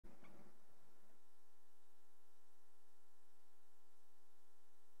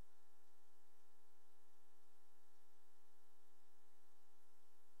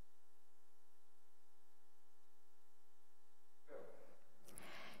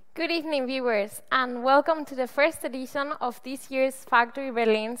Good evening, viewers, and welcome to the first edition of this year's Factory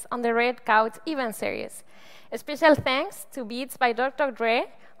Berlin's on the Red Couch event series. A special thanks to Beats by Dr.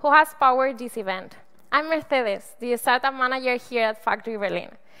 Dre, who has powered this event. I'm Mercedes, the startup manager here at Factory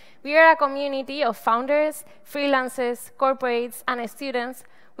Berlin. We are a community of founders, freelancers, corporates, and students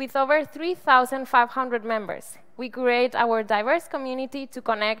with over 3,500 members. We curate our diverse community to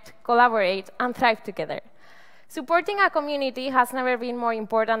connect, collaborate, and thrive together. Supporting a community has never been more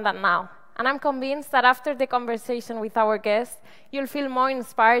important than now, and I'm convinced that after the conversation with our guests, you'll feel more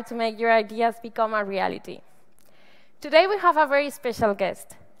inspired to make your ideas become a reality. Today we have a very special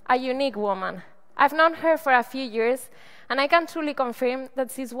guest, a unique woman. I've known her for a few years, and I can truly confirm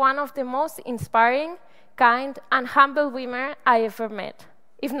that she's one of the most inspiring, kind, and humble women I ever met,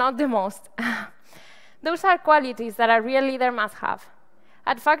 if not the most. Those are qualities that a real leader must have.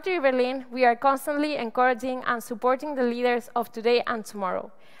 At Factory Berlin, we are constantly encouraging and supporting the leaders of today and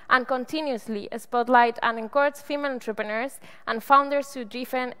tomorrow, and continuously spotlight and encourage female entrepreneurs and founders to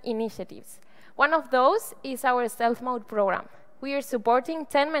different initiatives. One of those is our Stealth Mode program. We are supporting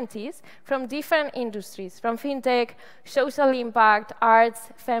 10 mentees from different industries, from fintech, social impact, arts,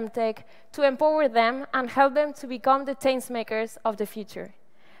 femtech, to empower them and help them to become the changemakers of the future.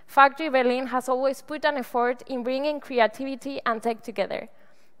 Factory Berlin has always put an effort in bringing creativity and tech together.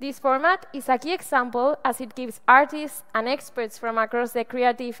 This format is a key example as it gives artists and experts from across the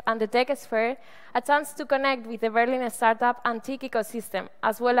creative and the tech sphere a chance to connect with the Berlin startup and tech ecosystem,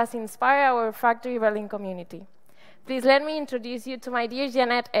 as well as inspire our Factory Berlin community. Please let me introduce you to my dear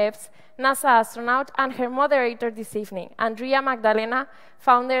Jeanette Epps, NASA astronaut, and her moderator this evening, Andreea Magdalina,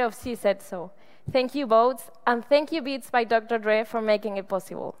 founder of Shesaid.so. Thank you both, and thank you Beats by Dr. Dre for making it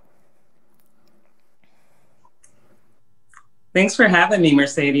possible. Thanks for having me,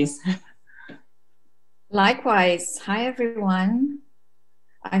 Mercedes. Likewise. Hi, everyone.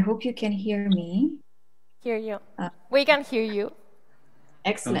 I hope you can hear me. Hear you. We can hear you.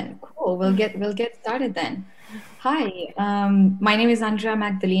 Excellent. Cool. We'll get started then. Hi, my name is Andreea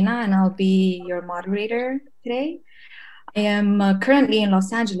Magdalina, and I'll be your moderator today. I am currently in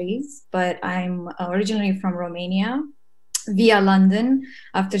Los Angeles, but I'm originally from Romania, via London.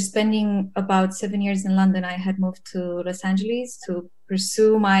 After spending about 7 years in London, I had moved to Los Angeles to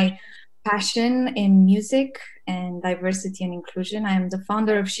pursue my passion in music and diversity and inclusion. I am the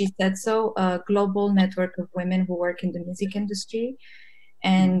founder of Shesaid.so, a global network of women who work in the music industry.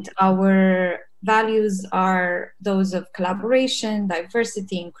 And our values are those of collaboration,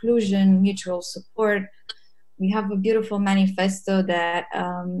 diversity, inclusion, mutual support. We have a beautiful manifesto that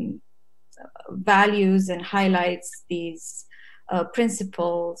values and highlights these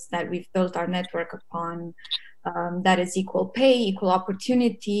principles that we've built our network upon. That is equal pay, equal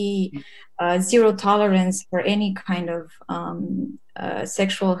opportunity, zero tolerance for any kind of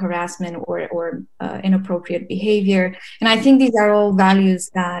sexual harassment or inappropriate behavior. And I think these are all values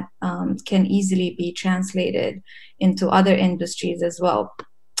that can easily be translated into other industries as well.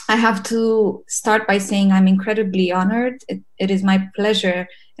 I have to start by saying I'm incredibly honored. It is my pleasure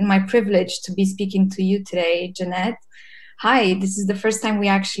and my privilege to be speaking to you today, Jeanette. Hi, this is the first time we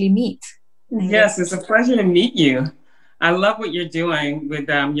actually meet. Yes, it's a pleasure to meet you. I love what you're doing with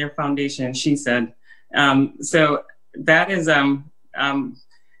your foundation, Shesaid. So that is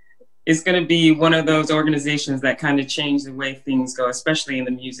it's going to be one of those organizations that kind of change the way things go, especially in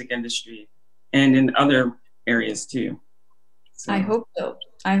the music industry and in other areas too. So. I hope so.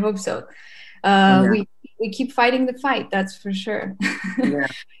 I hope so. We keep fighting the fight, that's for sure. Yeah,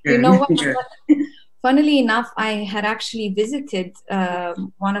 you know what? Funnily enough, I had actually visited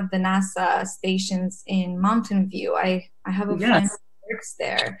one of the NASA stations in Mountain View. I have a friend who works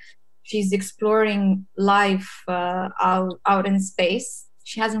there. She's exploring life out in space.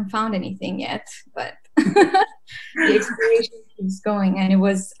 She hasn't found anything yet, but the exploration keeps going. And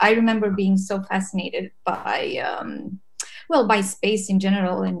I remember being so fascinated by by space in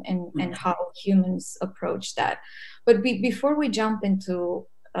general and how humans approach that. But before we jump into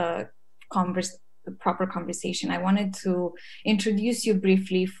the proper conversation, I wanted to introduce you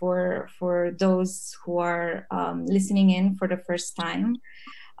briefly for those who are listening in for the first time.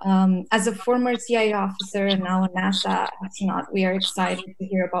 As a former CIA officer and now a NASA astronaut, we are excited to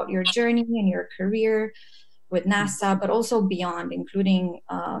hear about your journey and your career with NASA, but also beyond, including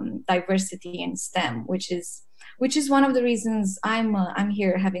diversity in STEM, which is one of the reasons I'm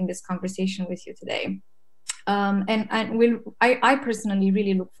here having this conversation with you today. I personally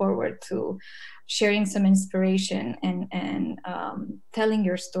really look forward to sharing some inspiration and telling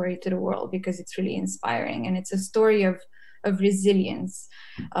your story to the world, because it's really inspiring, and it's a story of resilience,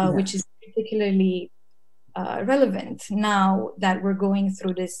 which is particularly relevant now that we're going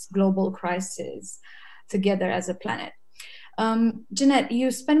through this global crisis together as a planet. Jeanette,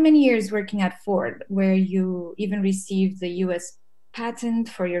 you spent many years working at Ford, where you even received the US patent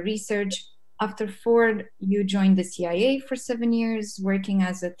for your research. After Ford, you joined the CIA for 7 years, working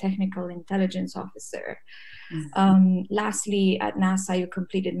as a technical intelligence officer. Lastly, at NASA, you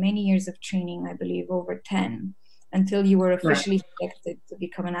completed many years of training, I believe over 10, until you were officially selected to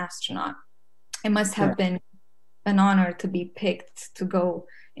become an astronaut. It must have been an honor to be picked to go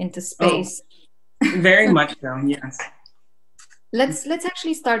into space. Oh, very much so, yes. Let's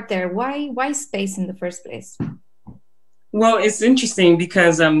actually start there. Why space in the first place? Well, it's interesting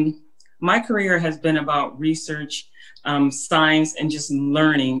because my career has been about research, science, and just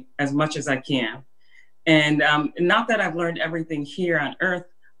learning as much as I can. And not that I've learned everything here on Earth,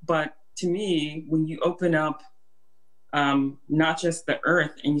 but to me, when you open up not just the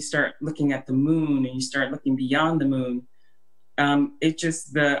Earth and you start looking at the moon and you start looking beyond the moon, it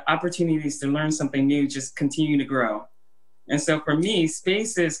just, the opportunities to learn something new just continue to grow. And so for me,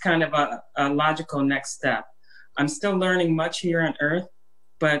 space is kind of a logical next step. I'm still learning much here on Earth,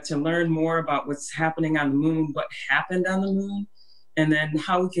 but to learn more about what's happening on the moon, what happened on the moon, and then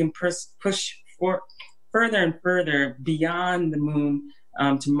how we can push further and further beyond the moon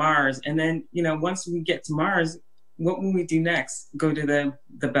to Mars. And then, you know, once we get to Mars, what will we do next? Go to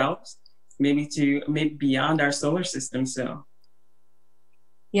the belt, maybe beyond our solar system. So.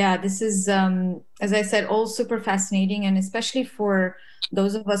 Yeah, this is, as I said, all super fascinating. And especially for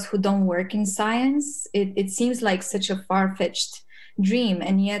those of us who don't work in science, it seems like such a far-fetched dream.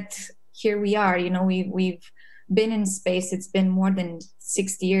 And yet here we are, you know, we've been in space. It's been more than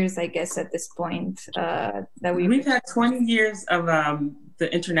 60 years, I guess, at this point. That we've had 20 years of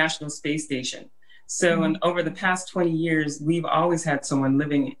the International Space Station. So over the past 20 years, we've always had someone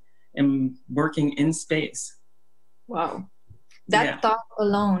living and working in space. Wow. That thought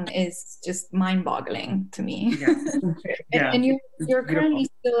alone is just mind-boggling to me. Yeah. And you're currently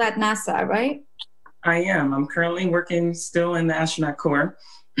still at NASA, right? I am. I'm currently working still in the astronaut corps,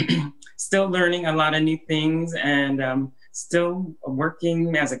 still learning a lot of new things, and still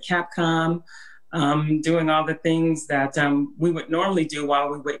working as a Capcom, doing all the things that we would normally do while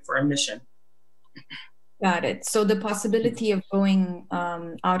we wait for a mission. Got it. So the possibility of going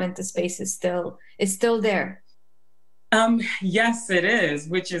out into space is still there. Yes, it is,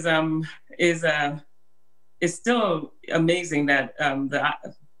 which is still amazing that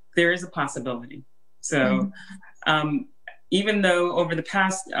there is a possibility. So even though over the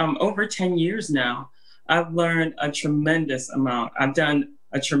past over 10 years now, I've learned a tremendous amount. I've done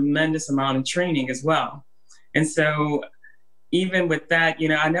a tremendous amount of training as well. And so even with that, you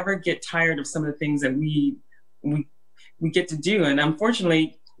know, I never get tired of some of the things that we get to do. And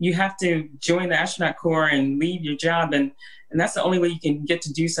unfortunately, you have to join the astronaut corps and leave your job. And that's the only way you can get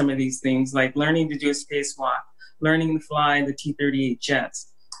to do some of these things, like learning to do a spacewalk, learning to fly the T-38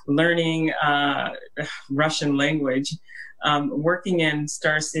 jets, learning Russian language, working in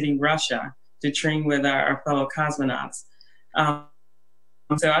Star City, Russia to train with our fellow cosmonauts.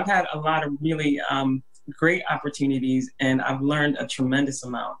 So I've had a lot of really great opportunities, and I've learned a tremendous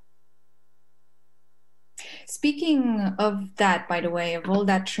amount. Speaking of that, by the way, of all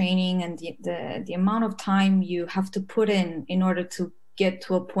that training and the amount of time you have to put in order to get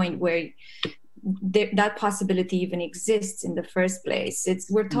to a point where that possibility even exists in the first place,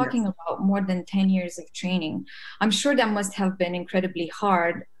 we're talking about more than 10 years of training. I'm sure that must have been incredibly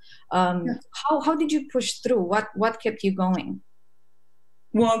hard. How did you push through? What kept you going?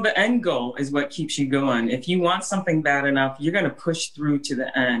 Well, the end goal is what keeps you going. If you want something bad enough, you're going to push through to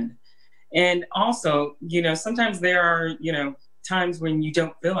the end. And also, you know, sometimes there are, you know, times when you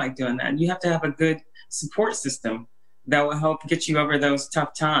don't feel like doing that. And you have to have a good support system that will help get you over those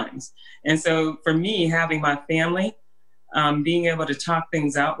tough times. And so for me, having my family, being able to talk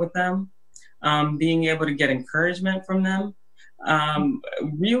things out with them, being able to get encouragement from them,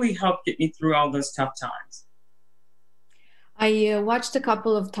 really helped get me through all those tough times. I watched a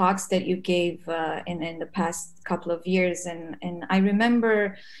couple of talks that you gave in the past couple of years, and I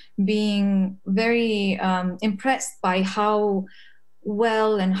remember being very impressed by how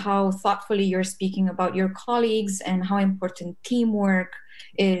well and how thoughtfully you're speaking about your colleagues and how important teamwork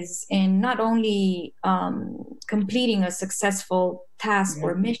is in not only completing a successful task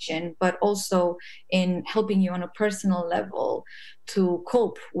or mission, but also in helping you on a personal level to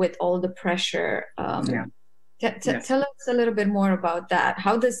cope with all the pressure. Tell us a little bit more about that.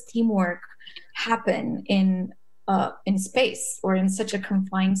 How does teamwork happen in space or in such a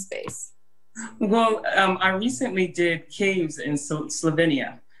confined space? Well, I recently did caves in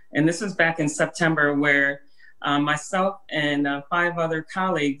Slovenia. And this was back in September, where myself and 5 other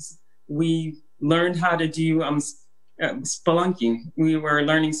colleagues, we learned how to do spelunking. We were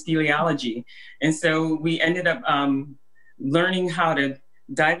learning speleology. And so we ended up learning how to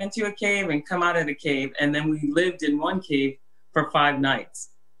dive into a cave and come out of the cave. And then we lived in one cave for 5 nights.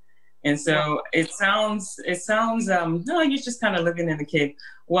 And so it sounds, no, you're just kind of living in the cave.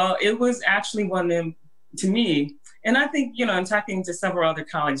 Well, it was actually one of them, to me, and I think, you know, I'm talking to several other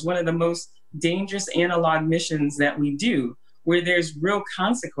colleagues, one of the most dangerous analog missions that we do, where there's real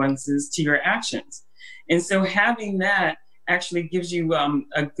consequences to your actions. And so having that actually gives you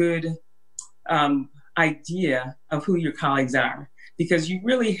a good idea of who your colleagues are, because you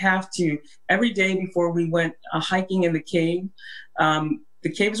really have to, every day before we went hiking in the cave,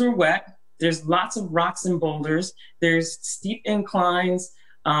 the caves were wet. There's lots of rocks and boulders. There's steep inclines.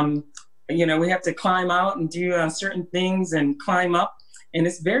 You know, we have to climb out and do certain things and climb up. And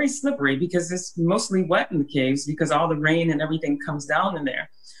it's very slippery because it's mostly wet in the caves because all the rain and everything comes down in there.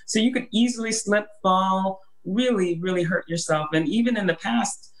 So you could easily slip, fall, really, really hurt yourself. And even in the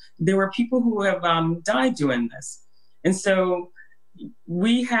past, there were people who have died doing this. And so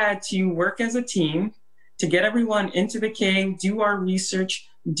we had to work as a team to get everyone into the cave, do our research,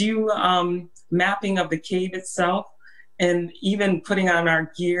 do mapping of the cave itself, and even putting on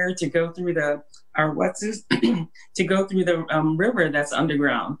our gear to go through our wetsuits to go through the river that's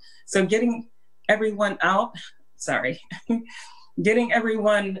underground. So getting everyone out, getting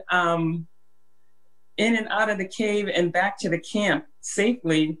everyone in and out of the cave and back to the camp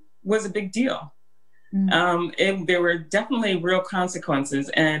safely was a big deal. There were definitely real consequences.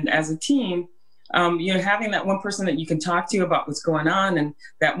 And as a team, you know, having that one person that you can talk to about what's going on and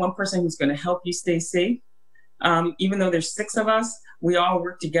that one person who's going to help you stay safe. Even though there's 6 of us, we all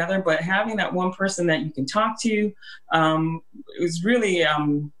work together, but having that one person that you can talk to, it was really,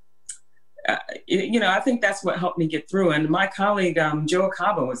 you know, I think that's what helped me get through. And my colleague, Joe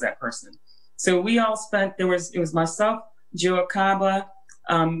Akaba, was that person. So we all spent, it was myself, Joe Akaba,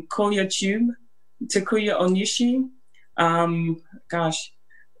 Kolya Chube, Takuya Onishi.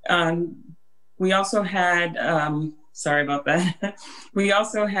 We also had, sorry about that. We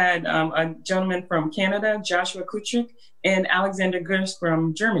also had a gentleman from Canada, Joshua Kuchik, and Alexander Gers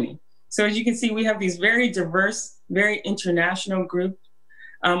from Germany. So as you can see, we have these very diverse, very international group.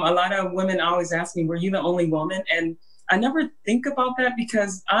 A lot of women always ask me, were you the only woman? And I never think about that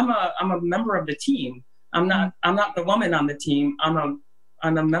because I'm a member of the team. I'm not the woman on the team. I'm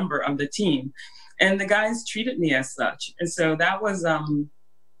a member of the team. And the guys treated me as such. And so that was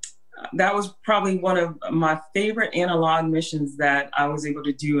probably one of my favorite analog missions that I was able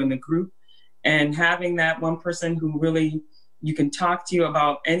to do in the group. And having that one person who really you can talk to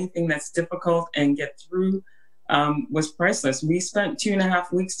about anything that's difficult and get through was priceless. We spent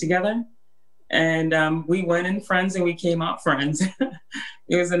 2.5 weeks together, and we went in friends and we came out friends.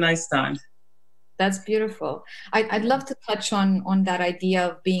 It was a nice time. That's beautiful. I'd love to touch on that idea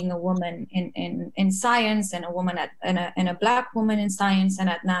of being a woman in science and a woman and a Black woman in science and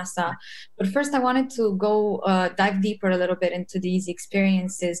at NASA. But first, I wanted to go dive deeper a little bit into these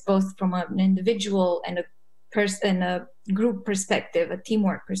experiences, both from an individual and a group perspective, a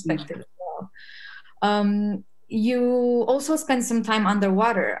teamwork perspective as well. You also spent some time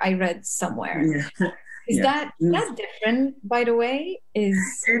underwater, I read somewhere. Yeah. Is that different, by the way? It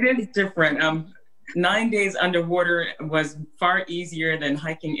is different. 9 days underwater was far easier than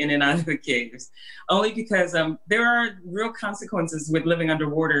hiking in and out of the caves, only because there are real consequences with living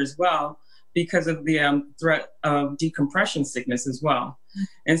underwater as well because of the threat of decompression sickness as well.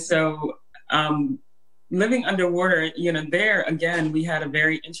 And so living underwater, you know, there again, we had a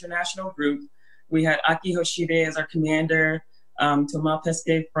very international group. We had Aki Hoshide as our commander, Thomas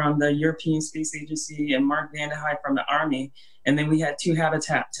Pesquet from the European Space Agency, and Mark Vanderheij from the Army. And then we had 2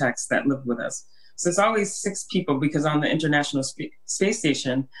 habitat techs that lived with us. So it's always 6 people because on the International Space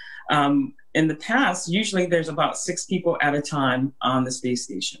Station, in the past, usually there's about 6 people at a time on the space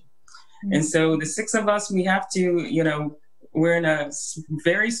station. Mm-hmm. And so the 6 of us, we have to, you know, we're in a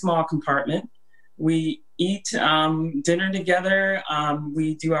very small compartment. We eat dinner together.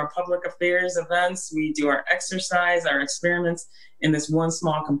 We do our public affairs events. We do our exercise, our experiments in this one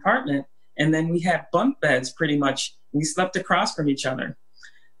small compartment. And then we had bunk beds pretty much. We slept across from each other.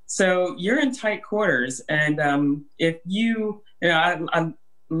 So you're in tight quarters. And if you know, I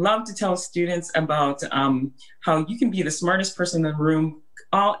love to tell students about how you can be the smartest person in the room,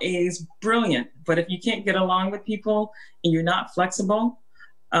 all A's, brilliant. But if you can't get along with people and you're not flexible,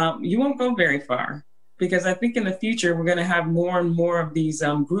 you won't go very far. Because I think in the future, we're going to have more and more of these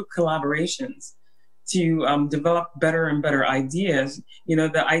group collaborations to develop better and better ideas. You know,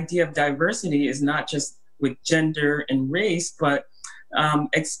 the idea of diversity is not just with gender and race, but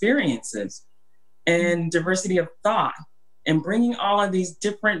experiences and diversity of thought. And bringing all of these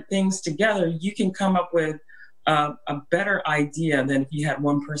different things together, you can come up with a better idea than if you had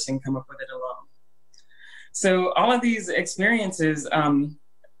one person come up with it alone. So all of these experiences,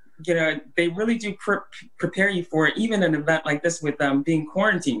 you know, they really do prepare you for even an event like this with being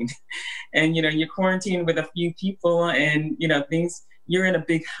quarantined. And, you know, you're quarantined with a few people and, you know, things, you're in a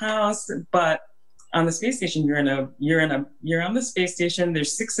big house, but on the space station, you're on the space station,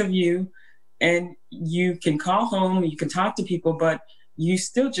 there's 6 of you, and you can call home, you can talk to people, but you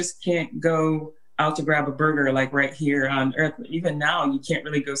still just can't go out to grab a burger like right here on Earth. Even now, you can't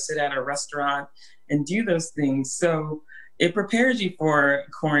really go sit at a restaurant and do those things. So it prepares you for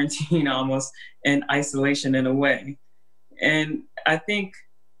quarantine almost and isolation in a way. And I think,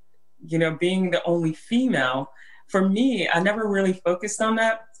 you know, being the only female, for me, I never really focused on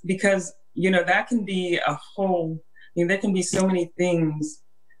that because, you know, that can be a whole, you know, there can be so many things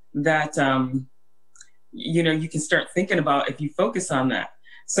that, you know, you can start thinking about if you focus on that.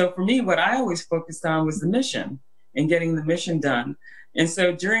 So for me, what I always focused on was the mission and getting the mission done. And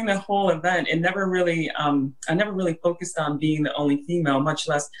so during the whole event, it never really, I never really focused on being the only female, much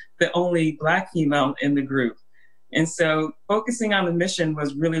less the only Black female in the group. And so focusing on the mission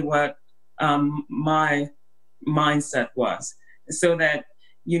was really what my mindset was, so that,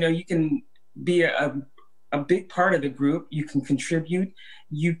 you know, you can be a big part of the group, you can contribute,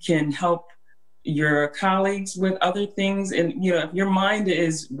 you can help your colleagues with other things. And, you know, if your mind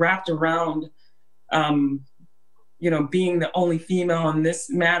is wrapped around, you know, being the only female and this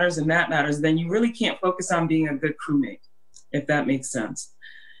matters and that matters, then you really can't focus on being a good crewmate, if that makes sense.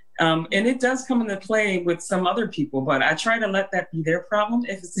 And it does come into play with some other people, but I try to let that be their problem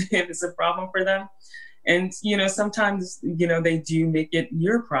if it's a problem for them. And, you know, sometimes, you know, they do make it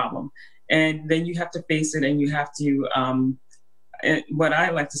your problem. And then you have to face it and you have to, what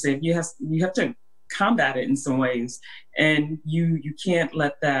I like to say, you have to combat it in some ways. And you can't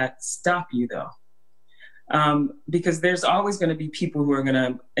let that stop you, though. Because there's always going to be people who are going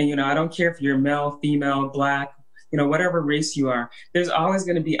to, and, you know, I don't care if you're male, female, Black, you know, whatever race you are, there's always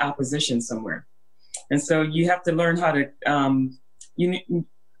going to be opposition somewhere. And so you have to learn how to,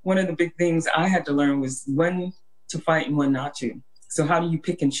 one of the big things I had to learn was when to fight and when not to. So how do you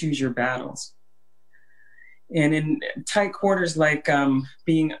pick and choose your battles? And in tight quarters, like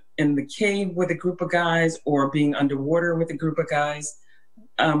being in the cave with a group of guys or being underwater with a group of guys,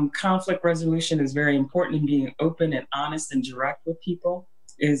 conflict resolution is very important, and being open and honest and direct with people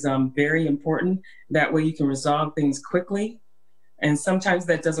is very important. That way you can resolve things quickly. And sometimes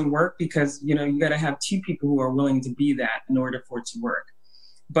that doesn't work because, you know, you got to have 2 people who are willing to be that in order for it to work.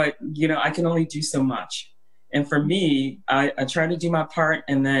 But, you know, I can only do so much. And for me, I try to do my part.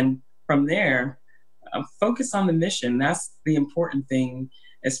 And then from there, focus on the mission. That's the important thing,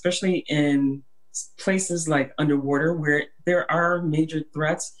 especially in places like underwater where there are major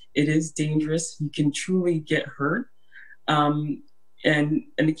threats. It is dangerous. You can truly get hurt. And in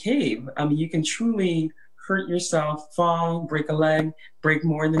the cave, I mean, you can truly hurt yourself, fall, break a leg, break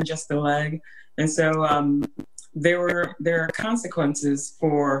more than just a leg. And so there are consequences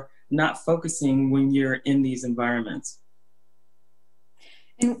for not focusing when you're in these environments.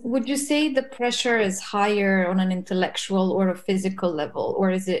 And would you say the pressure is higher on an intellectual or a physical level,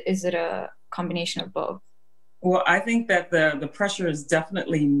 or is it a combination of both? Well, I think that the pressure is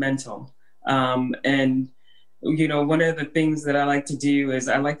definitely mental. And, you know, one of the things that I like to do is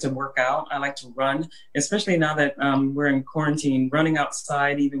I like to work out. I like to run, especially now that we're in quarantine, running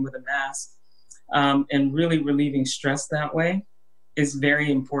outside, even with a mask, and really relieving stress that way is very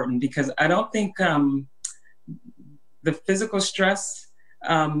important, because I don't think the physical stress,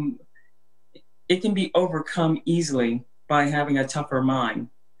 it can be overcome easily by having a tougher mind.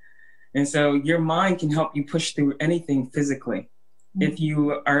 And so your mind can help you push through anything physically if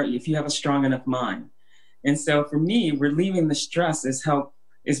you have a strong enough mind. And so for me, relieving the stress is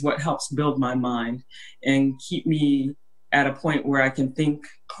what helps build my mind and keep me at a point where I can think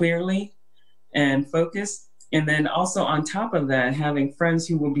clearly and focus. And then also on top of that, having friends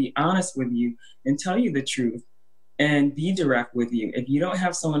who will be honest with you and tell you the truth and be direct with you. If you don't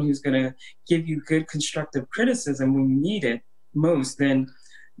have someone who's going to give you good constructive criticism when you need it most, then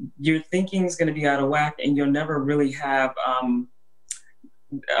your thinking is going to be out of whack and you'll never really have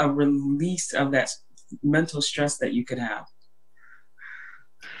a release of that mental stress that you could have.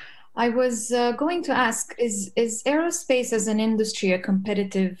 I was going to ask, is aerospace as an industry a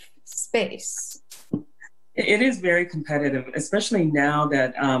competitive space? It is very competitive, especially now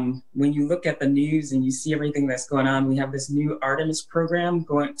that when you look at the news and you see everything that's going on. We have this new Artemis program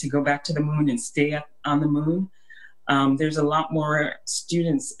going to go back to the moon and stay on the moon. There's a lot more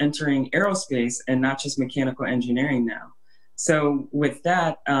students entering aerospace and not just mechanical engineering now. So with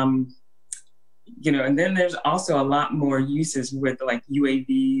that, you know, and then there's also a lot more uses with like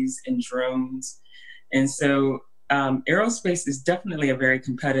UAVs and drones. And so aerospace is definitely a very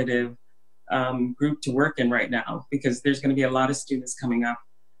competitive group to work in right now, because there's going to be a lot of students coming up,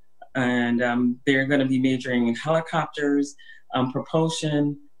 and they're going to be majoring in helicopters,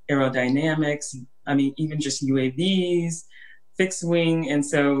 propulsion, aerodynamics, I mean, even just UAVs, fixed wing. And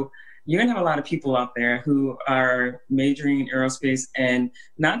so you're going to have a lot of people out there who are majoring in aerospace, and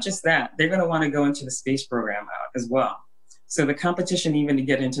not just that, they're going to want to go into the space program as well. So the competition even to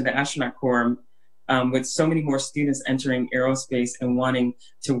get into the astronaut corps, with so many more students entering aerospace and wanting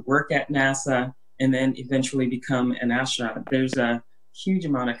to work at NASA and then eventually become an astronaut, there's a huge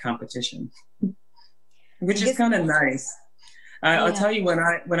amount of competition, which is kind of nice. I'll tell you, when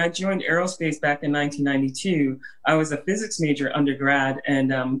I joined aerospace back in 1992, I was a physics major undergrad,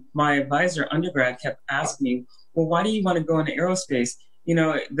 and my advisor undergrad kept asking me, well, why do you want to go into aerospace? You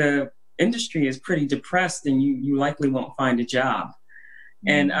know, the industry is pretty depressed and you likely won't find a job.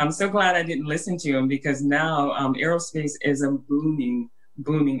 And I'm so glad I didn't listen to him, because now aerospace is a booming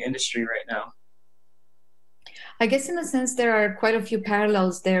industry right now. I guess in a sense there are quite a few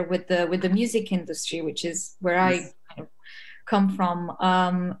parallels there with the music industry, which is where I come from.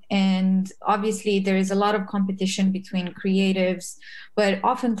 And obviously there is a lot of competition between creatives, but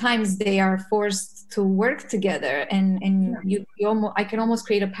oftentimes they are forced to work together. And I can almost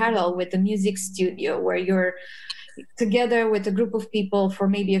create a parallel with the music studio, where you're together with a group of people for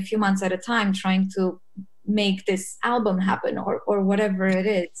maybe a few months at a time trying to make this album happen, or whatever it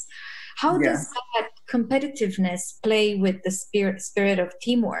is. How does that competitiveness play with the spirit of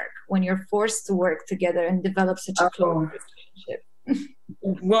teamwork when you're forced to work together and develop such a close relationship?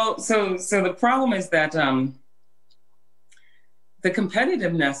 Well, so the problem is that the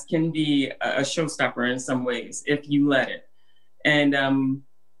competitiveness can be a showstopper in some ways if you let it, and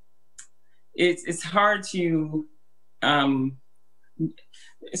it's hard to.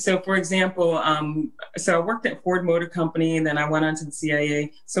 So for example, so I worked at Ford Motor Company, and then I went on to the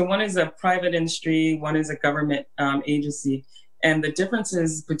CIA. So one is a private industry, one is a government agency. And the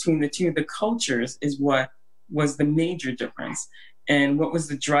differences between the two, the cultures, is what was the major difference, and what was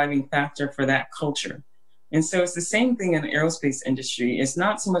the driving factor for that culture. And so it's the same thing in the aerospace industry. It's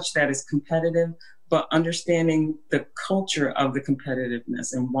not so much that it's competitive, but understanding the culture of the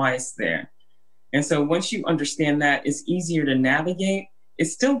competitiveness and why it's there. And so once you understand that, it's easier to navigate.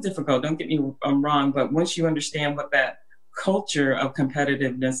 It's still difficult, don't get me wrong, but once you understand what that culture of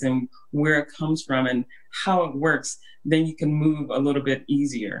competitiveness and where it comes from and how it works, then you can move a little bit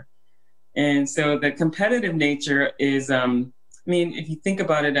easier. And so the competitive nature is, I mean, if you think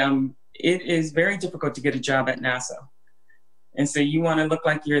about it, it is very difficult to get a job at NASA. And so you want to look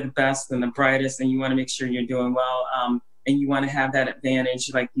like you're the best and the brightest, and you want to make sure you're doing well. And you want to have that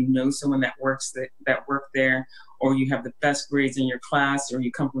advantage, like you know someone that works that work there, or you have the best grades in your class, or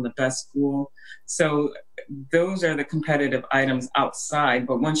you come from the best school. So those are the competitive items outside.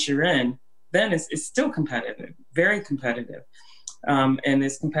 But once you're in, then it's still competitive, very competitive. And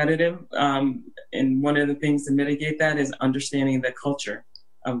it's competitive. And one of the things to mitigate that is understanding the culture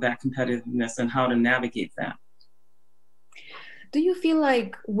of that competitiveness and how to navigate that. Do you feel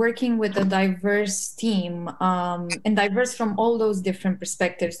like working with a diverse team, and diverse from all those different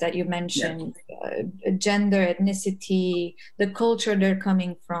perspectives that you mentioned, gender, ethnicity, the culture they're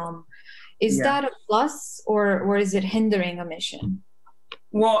coming from, is that a plus, or is it hindering a mission?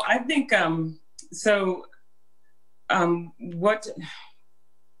 Well, I think, I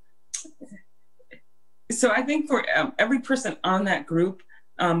think for every person on that group,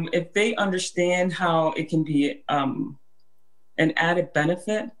 if they understand how it can be an added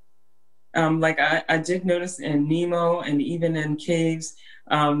benefit. Like I did notice in Nemo and even in Caves,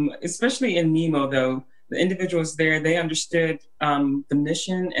 especially in Nemo though, the individuals there, they understood the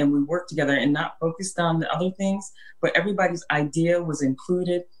mission, and we worked together and not focused on the other things, but everybody's idea was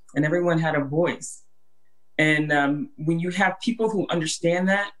included and everyone had a voice. And when you have people who understand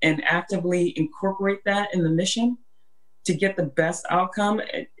that and actively incorporate that in the mission to get the best outcome,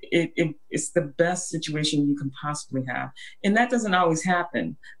 it's the best situation you can possibly have. And that doesn't always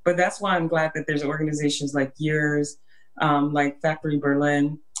happen, but that's why I'm glad that there's organizations like yours, like Factory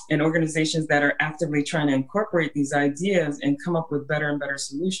Berlin, and organizations that are actively trying to incorporate these ideas and come up with better and better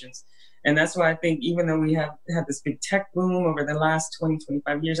solutions. And that's why I think even though we have had this big tech boom over the last 20,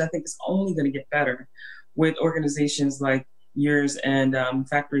 25 years, I think it's only going to get better with organizations like yours and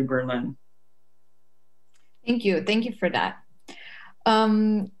Factory Berlin. Thank you. Thank you for that.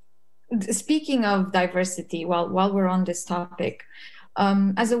 Speaking of diversity, while we're on this topic,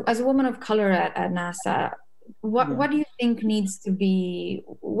 as a woman of color at NASA, what do you think needs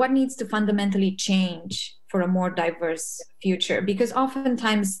to fundamentally change for a more diverse future? Because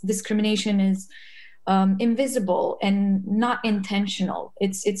oftentimes discrimination is invisible and not intentional.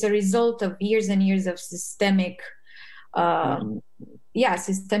 It's a result of years and years of systemic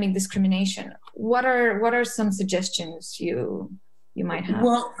discrimination. What are some suggestions you might have?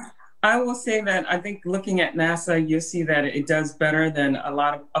 Well, I will say that I think looking at NASA, you'll see that it does better than a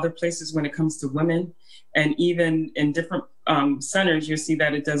lot of other places when it comes to women. And even in different centers, you'll see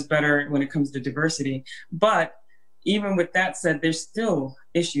that it does better when it comes to diversity. But even with that said, there's still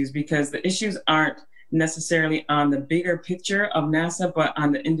issues, because the issues aren't necessarily on the bigger picture of NASA, but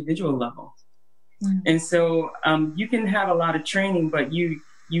on the individual level. Mm-hmm. And so you can have a lot of training, but you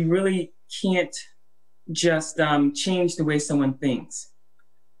really can't just change the way someone thinks.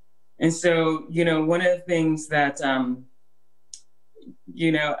 And so, one of the things that, I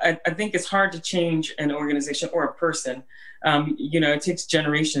think it's hard to change an organization or a person. It takes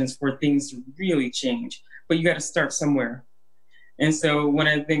generations for things to really change, but you got to start somewhere. And so one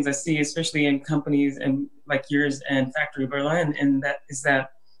of the things I see, especially in companies and like yours and Factory Berlin, and that is that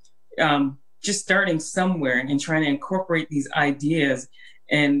just starting somewhere and trying to incorporate these ideas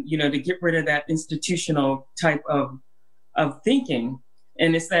and, to get rid of that institutional type of thinking.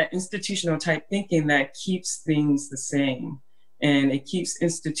 And it's that institutional type thinking that keeps things the same, and it keeps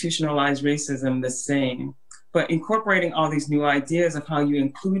institutionalized racism the same. But incorporating all these new ideas of how you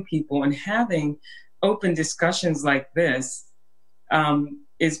include people and having open discussions like this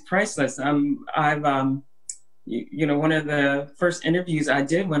is priceless. One of the first interviews I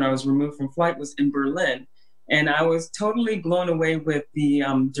did when I was removed from flight was in Berlin, and I was totally blown away with the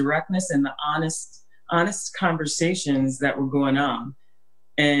directness and the honest conversations that were going on.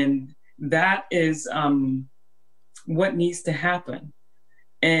 And that is what needs to happen.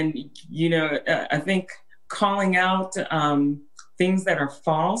 And, I think calling out things that are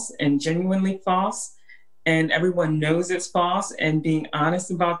false and genuinely false, and everyone knows it's false, and being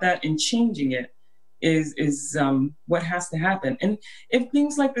honest about that and changing it is what has to happen. And if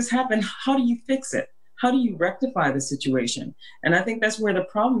things like this happen, how do you fix it? How do you rectify the situation? And I think that's where the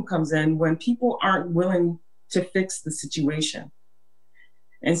problem comes in, when people aren't willing to fix the situation.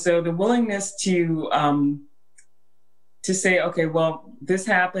 And so the willingness to say, okay, well, this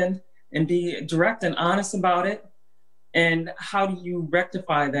happened, and be direct and honest about it. And how do you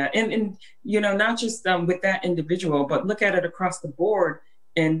rectify that? And not just with that individual, but look at it across the board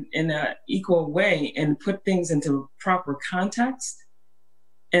in an equal way, and put things into proper context.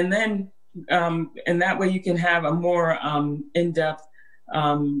 And then, and that way you can have a more in-depth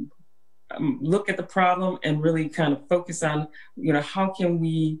look at the problem and really kind of focus on, how can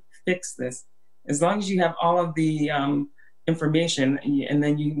we fix this? As long as you have all of the information and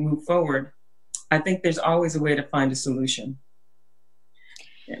then you move forward, I think there's always a way to find a solution.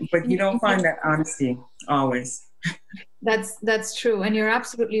 But you don't find that honesty always. That's true. And you're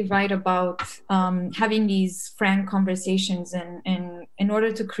absolutely right about having these frank conversations and in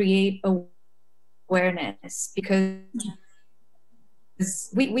order to create awareness, because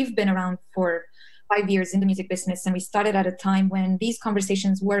we've been around for 5 years in the music business, and we started at a time when these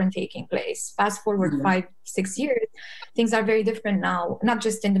conversations weren't taking place. Fast forward 5-6 years, things are very different now, not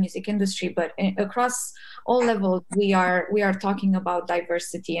just in the music industry, but across all levels. We are talking about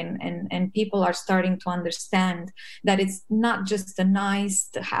diversity, and people are starting to understand that it's not just a nice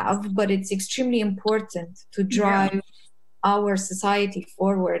to have, but it's extremely important to drive our society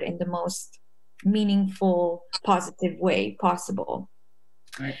forward in the most meaningful, positive way possible.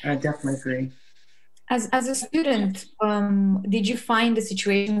 I definitely agree. As a student, did you find the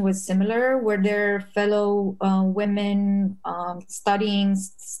situation was similar? Were there fellow women studying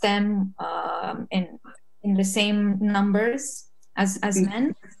STEM in the same numbers as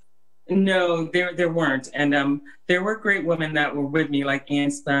men? No, there weren't. And there were great women that were with me, like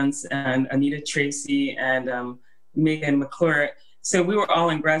Ann Spence and Anita Tracy and Megan McClure. So we were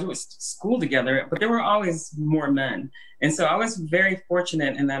all in graduate school together, but there were always more men. And so I was very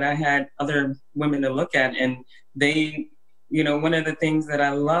fortunate in that I had other women to look at. And they, one of the things that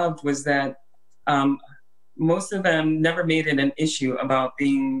I loved was that most of them never made it an issue about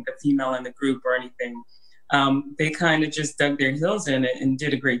being the female in the group or anything. They kind of just dug their heels in it and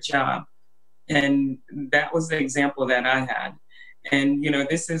did a great job. And that was the example that I had. And,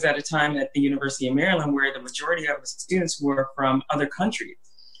 this is at a time at the University of Maryland where the majority of the students were from other countries.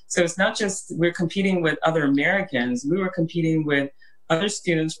 So it's not just we're competing with other Americans, we were competing with other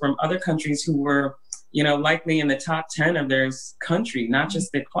students from other countries who were, you know, likely in the top 10 of their country, not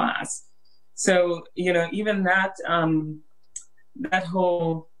just their class. So, you know, even that, that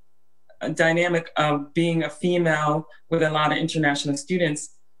whole dynamic of being a female with a lot of international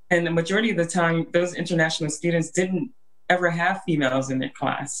students, and the majority of the time, those international students didn't ever have females in their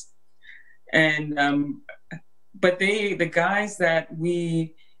class. And, but the guys that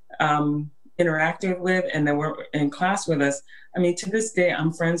we interacted with and that were in class with us, I mean, to this day,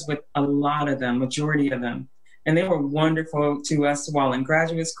 I'm friends with a lot of them, majority of them. And they were wonderful to us while in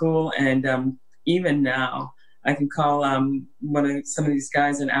graduate school. And even now, I can call some of these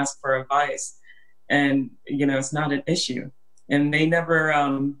guys and ask for advice. And, you know, it's not an issue. And they never,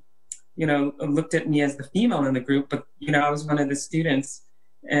 you know, looked at me as the female in the group, but, you know, I was one of the students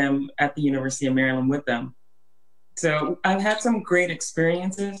at the University of Maryland with them. So I've had some great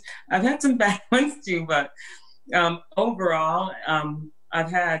experiences. I've had some bad ones too, but overall, I've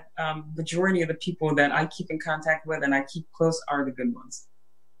had majority of the people that I keep in contact with and I keep close are the good ones.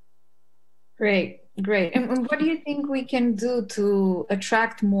 Great, great. And what do you think we can do to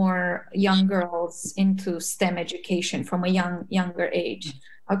attract more young girls into STEM education from a younger age?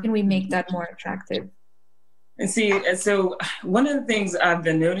 How can we make that more attractive? And see, so one of the things I've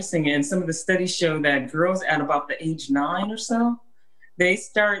been noticing, and some of the studies show that girls at about the age 9 or so, they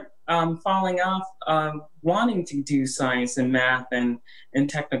start falling off wanting to do science and math and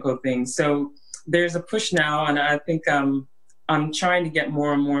technical things. So there's a push now, and I think I'm trying to get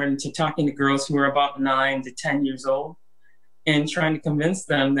more and more into talking to girls who are about 9 to 10 years old and trying to convince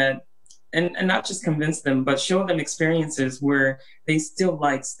them that, and not just convince them, but show them experiences where they still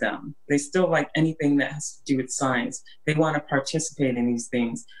like STEM. They still like anything that has to do with science. They want to participate in these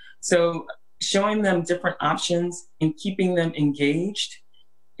things. So showing them different options and keeping them engaged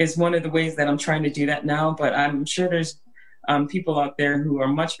is one of the ways that I'm trying to do that now. But I'm sure there's people out there who are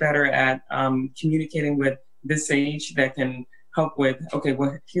much better at communicating with this age that can help with, okay,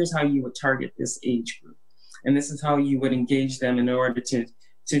 well, here's how you would target this age group. And this is how you would engage them in order to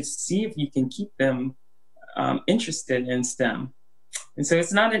see if you can keep them interested in STEM. And so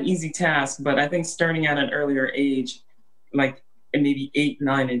it's not an easy task, but I think starting at an earlier age, like maybe 8,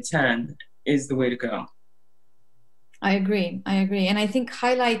 9, and 10 is the way to go. I agree. And I think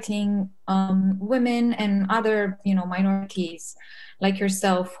highlighting women and other, you know, minorities like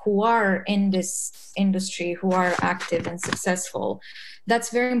yourself who are in this industry, who are active and successful,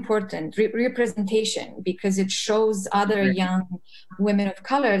 that's very important. Representation, because it shows other young women of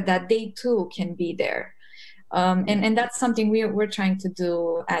color that they too can be there. And that's something we're trying to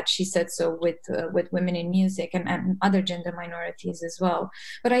do at Shesaid.so with women in music and other gender minorities as well.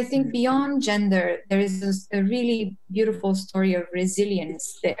 But I think beyond gender, there is a really beautiful story of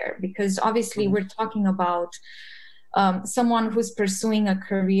resilience there, because obviously we're talking about someone who's pursuing a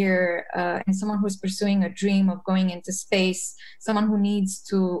career and someone who's pursuing a dream of going into space, someone who needs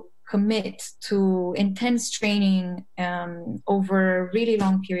to commit to intense training over a really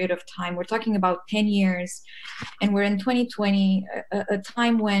long period of time. We're talking about 10 years, and we're in 2020, a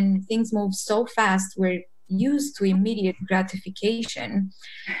time when things move so fast, we're used to immediate gratification.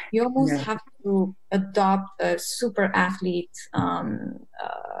 You almost have to adopt a super athlete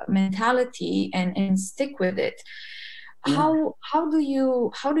mentality and stick with it. How do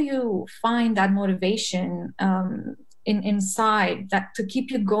you find that motivation inside that to keep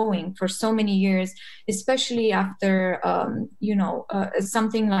you going for so many years, especially after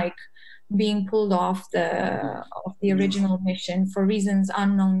something like being pulled off the original mission for reasons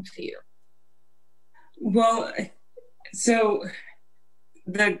unknown to you? Well, so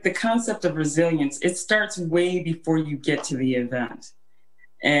the concept of resilience, it starts way before you get to the event.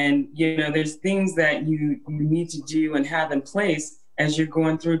 And, you know, there's things that you need to do and have in place as you're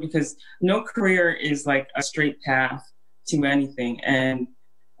going through, because no career is like a straight path to anything. And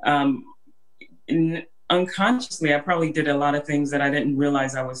unconsciously, I probably did a lot of things that I didn't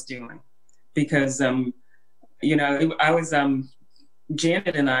realize I was doing, because, you know, I was,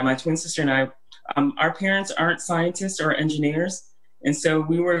 Janet and I, my twin sister and I, our parents aren't scientists or engineers. And so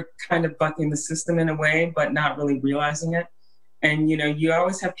we were kind of bucking the system in a way, but not really realizing it. And, you know, you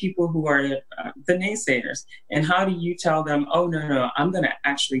always have people who are the naysayers. And how do you tell them, oh, no, I'm going to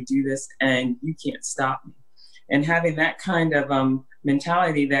actually do this and you can't stop me? And having that kind of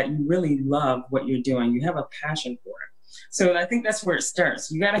mentality that you really love what you're doing, you have a passion for it. So I think that's where it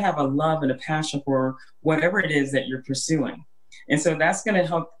starts. You got to have a love and a passion for whatever it is that you're pursuing. And so that's going to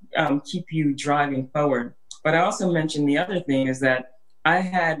help keep you driving forward. But I also mentioned the other thing is that I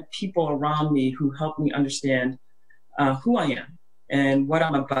had people around me who helped me understand who I am and what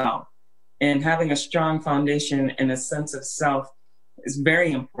I'm about. And having a strong foundation and a sense of self is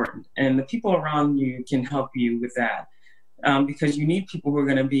very important. And the people around you can help you with that, because you need people who are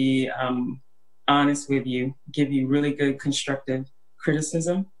going to be honest with you, give you really good constructive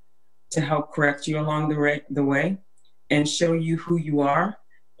criticism to help correct you along the way and show you who you are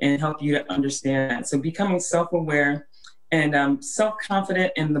and help you to understand that. So becoming self-aware and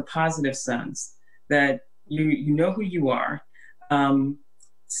self-confident in the positive sense that you know who you are.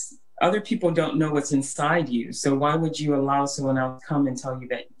 Other people don't know what's inside you. So why would you allow someone else to come and tell you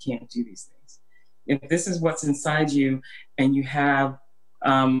that you can't do these things? If this is what's inside you and you have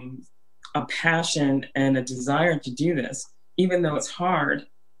a passion and a desire to do this, even though it's hard,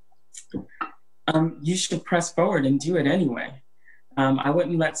 you should press forward and do it anyway. I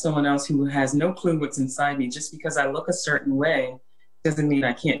wouldn't let someone else who has no clue what's inside me, just because I look a certain way, doesn't mean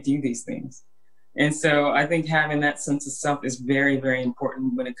I can't do these things. And so I think having that sense of self is very, very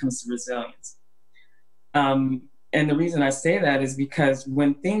important when it comes to resilience. And the reason I say that is because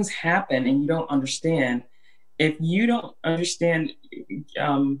when things happen and you don't understand, if you don't understand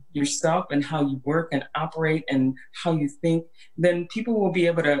yourself and how you work and operate and how you think, then people will be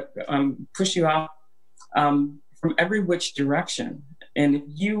able to push you out from every which direction. And if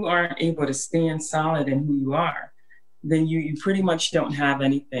you aren't able to stand solid in who you are, then you pretty much don't have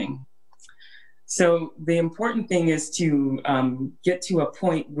anything. So the important thing is to get to a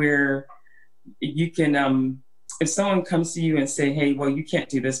point where you can, if someone comes to you and say, hey, well, you can't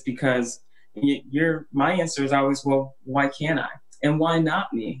do this because my answer is always, well, why can't I? And why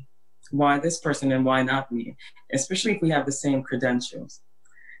not me? Why this person and why not me? Especially if we have the same credentials.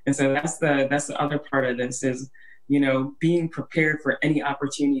 And so that's the other part of this is, being prepared for any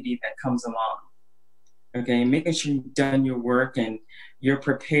opportunity that comes along. Okay, making sure you've done your work and you're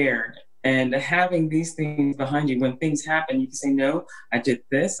prepared. And having these things behind you, when things happen, you can say, no, I did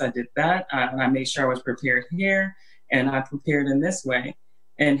this, I did that. I made sure I was prepared here, and I prepared in this way.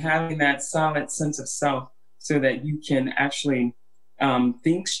 And having that solid sense of self so that you can actually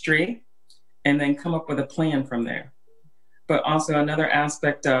think straight and then come up with a plan from there. But also another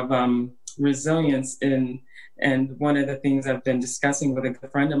aspect of resilience, and one of the things I've been discussing with a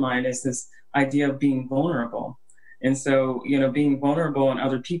good friend of mine is this idea of being vulnerable. And so, being vulnerable in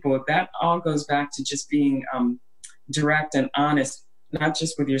other people, that all goes back to just being direct and honest, not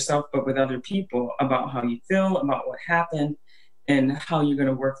just with yourself, but with other people about how you feel, about what happened, and how you're going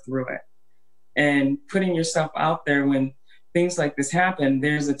to work through it. And putting yourself out there when things like this happen,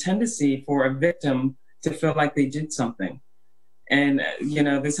 there's a tendency for a victim to feel like they did something. And,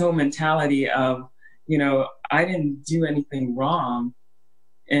 this whole mentality of, I didn't do anything wrong.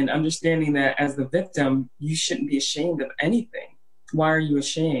 And understanding that as the victim, you shouldn't be ashamed of anything. Why are you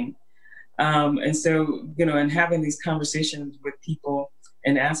ashamed? And so, and having these conversations with people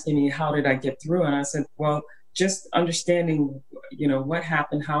and asking me, how did I get through? And I said, well, just understanding, what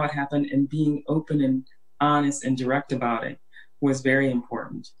happened, how it happened, and being open and honest and direct about it was very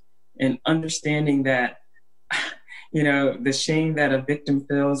important. And understanding that, the shame that a victim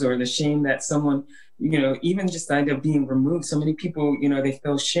feels, or the shame that someone, even just the idea of being removed. So many people, they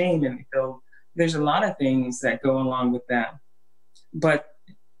feel shame and they feel there's a lot of things that go along with that. But,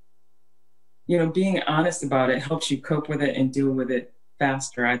 being honest about it helps you cope with it and deal with it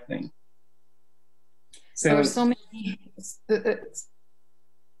faster, I think. So there are so many.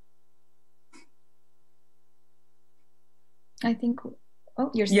 I think.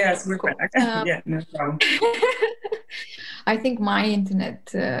 Oh, you're still yes, we're back. Yeah, no problem. I think my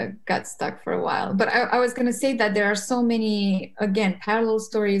internet got stuck for a while, but I was going to say that there are so many, again, parallel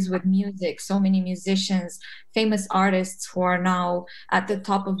stories with music, so many musicians, famous artists who are now at the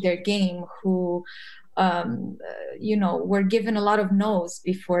top of their game, who, were given a lot of no's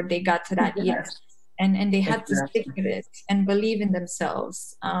before they got to that yes. And they had to stick with it and believe in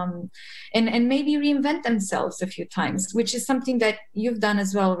themselves, and maybe reinvent themselves a few times, which is something that you've done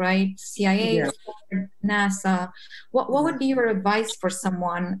as well, right? CIA, yeah. NASA. What would be your advice for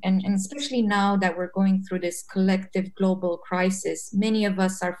someone, and especially now that we're going through this collective global crisis, many of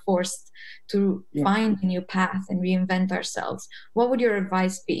us are forced to find a new path and reinvent ourselves. What would your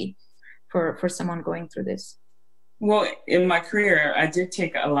advice be for someone going through this? Well, in my career, I did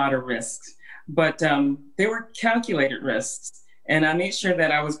take a lot of risks. But they were calculated risks, and I made sure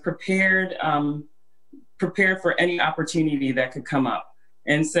that I was prepared for any opportunity that could come up.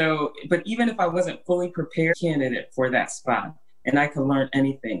 And so, but even if I wasn't fully prepared candidate for that spot, and I could learn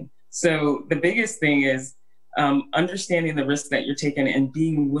anything. So the biggest thing is understanding the risks that you're taking and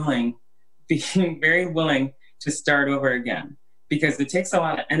being very willing to start over again, because it takes a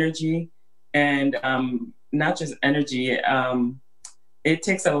lot of energy, and not just energy, it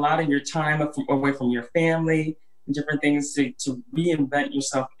takes a lot of your time away from your family and different things to reinvent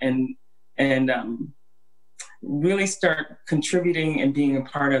yourself and really start contributing and being a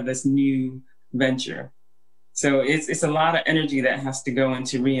part of this new venture. So it's a lot of energy that has to go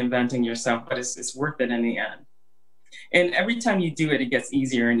into reinventing yourself, but it's worth it in the end. And every time you do it, it gets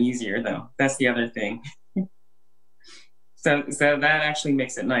easier and easier, though. That's the other thing. So that actually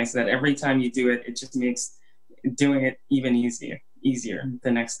makes it nice that every time you do it, it just makes doing it even easier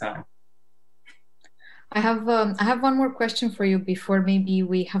the next time. I have one more question for you before maybe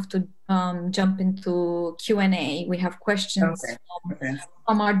we have to jump into Q&A. We have questions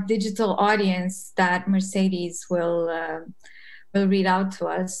from our digital audience that Mercedes will read out to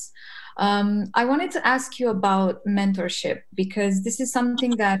us. I wanted to ask you about mentorship, because this is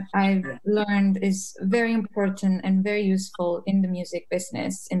something that I've learned is very important and very useful in the music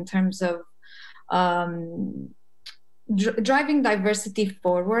business in terms of driving diversity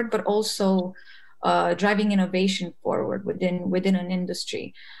forward, but also driving innovation forward within an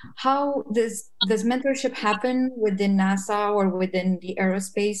industry. How does mentorship happen within NASA or within the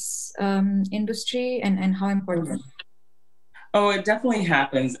aerospace industry, and how important? Oh, it definitely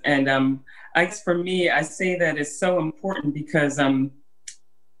happens. And I guess for me, I say that it's so important because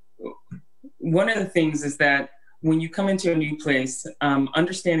one of the things is that when you come into a new place,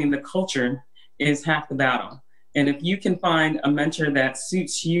 understanding the culture is half the battle. And if you can find a mentor that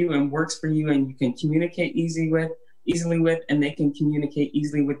suits you and works for you and you can communicate easily with, and they can communicate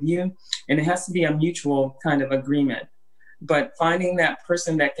easily with you, and it has to be a mutual kind of agreement. But finding that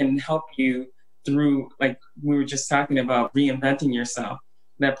person that can help you through, like we were just talking about, reinventing yourself,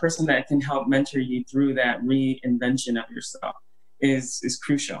 that person that can help mentor you through that reinvention of yourself is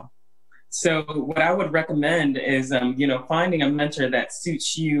crucial. So what I would recommend is, finding a mentor that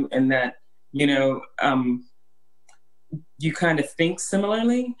suits you and that, you kind of think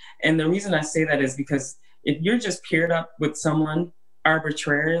similarly. And the reason I say that is because if you're just paired up with someone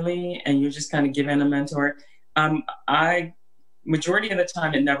arbitrarily and you're just kind of given a mentor, majority of the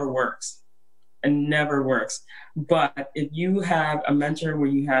time it never works. It never works. But if you have a mentor where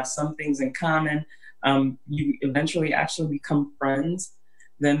you have some things in common, you eventually actually become friends,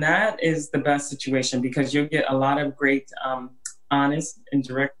 then that is the best situation, because you'll get a lot of great honest and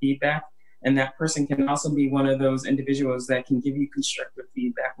direct feedback. And that person can also be one of those individuals that can give you constructive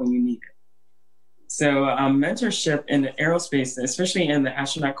feedback when you need it. So mentorship in the aerospace, especially in the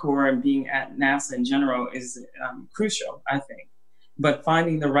astronaut corps and being at NASA in general, is crucial, I think. But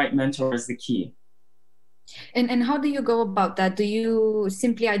finding the right mentor is the key. And how do you go about that? Do you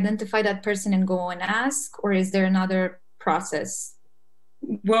simply identify that person and go and ask, or is there another process?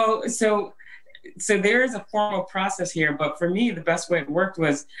 Well, so there is a formal process here, but for me, the best way it worked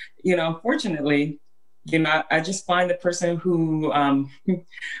was, unfortunately, I just find the person who,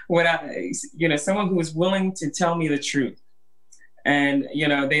 someone who is willing to tell me the truth. And,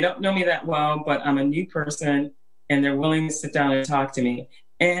 they don't know me that well, but I'm a new person and they're willing to sit down and talk to me.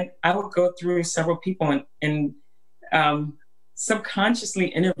 And I would go through several people and subconsciously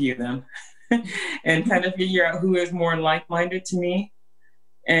interview them and kind of figure out who is more like-minded to me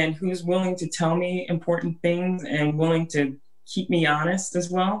and who's willing to tell me important things and willing to keep me honest as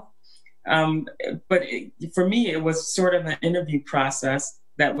well. But for me, it was sort of an interview process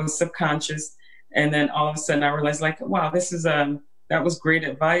that was subconscious. And then all of a sudden I realized, like, wow, that was great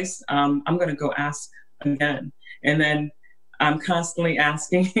advice. I'm going to go ask again. And then I'm constantly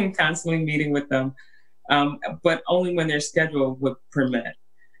asking and constantly meeting with them, but only when their schedule would permit.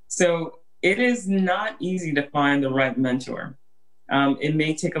 So it is not easy to find the right mentor. It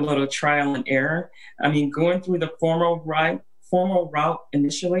may take a little trial and error. I mean, going through the formal route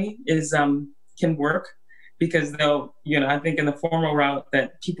initially can work, because they'll, I think in the formal route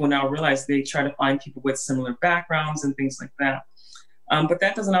that people now realize, they try to find people with similar backgrounds and things like that. But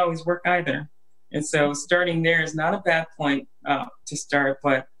that doesn't always work either. And so starting there is not a bad point to start,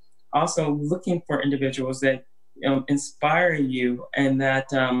 but also looking for individuals that inspire you and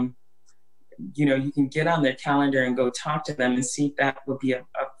that, you can get on their calendar and go talk to them and see if that would be a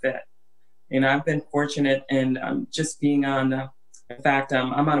fit. And I've been fortunate in just being on, in fact,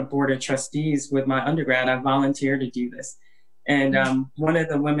 I'm on a board of trustees with my undergrad. I volunteered to do this. And one of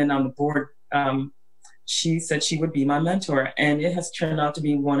the women on the board, she said she would be my mentor. And it has turned out to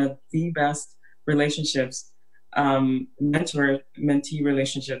be one of the best relationships, mentor-mentee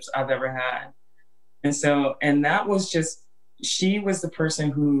relationships I've ever had. And that was just, she was the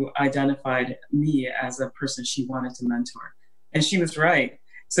person who identified me as a person she wanted to mentor. And she was right.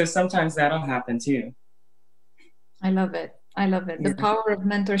 So sometimes that'll happen too. I love it. I love it. The power of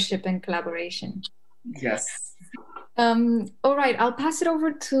mentorship and collaboration. Yes. All right, I'll pass it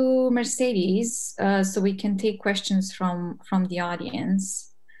over to Mercedes so we can take questions from the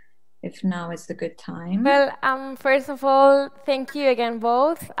audience, if now is a good time. Well, first of all, thank you again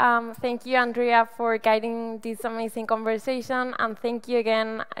both. Thank you, Andrea, for guiding this amazing conversation, and thank you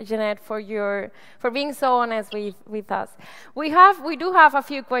again, Jeanette, for being so honest with us. We do have a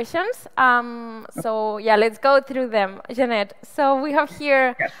few questions, so yeah, let's go through them, Jeanette. So we have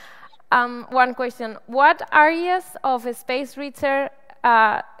here one question: what areas of space research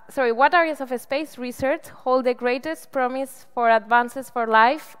hold the greatest promise for advances for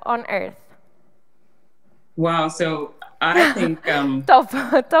life on Earth? Wow, so I think top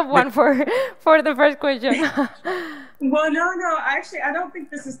one for the first question. Well, no, actually, I don't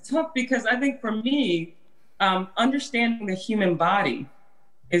think this is tough, because I think for me, understanding the human body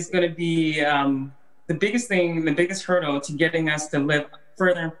is going to be the biggest thing, the biggest hurdle to getting us to live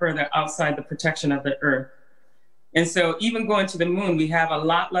further and further outside the protection of the Earth. And so even going to the moon, we have a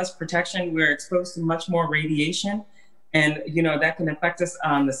lot less protection. We're exposed to much more radiation, and that can affect us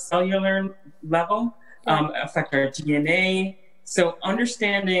on the cellular level. Affect our DNA. So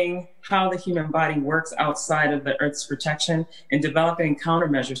understanding how the human body works outside of the Earth's protection and developing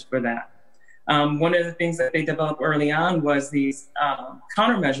countermeasures for that. One of the things that they developed early on was these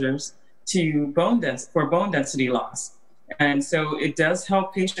countermeasures to bone density loss. And so it does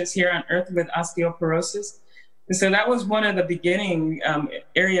help patients here on Earth with osteoporosis. And so that was one of the beginning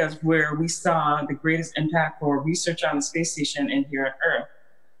areas where we saw the greatest impact for research on the space station and here on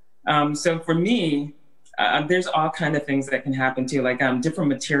Earth. So for me, there's all kinds of things that can happen too, like different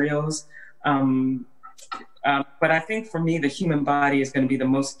materials. But I think for me, the human body is going to be the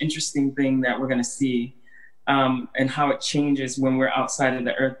most interesting thing that we're going to see, and how it changes when we're outside of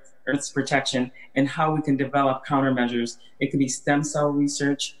the Earth's protection, and how we can develop countermeasures. It could be stem cell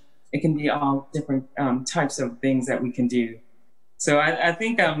research. It can be all different types of things that we can do. So I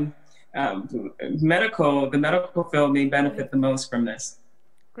think the medical field may benefit the most from this.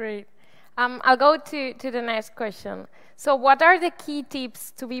 Great. I'll go to the next question. So what are the key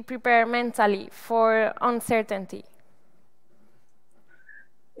tips to be prepared mentally for uncertainty?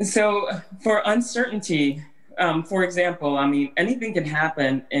 So for uncertainty, for example, anything can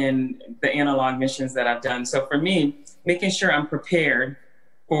happen in the analog missions that I've done. So for me, making sure I'm prepared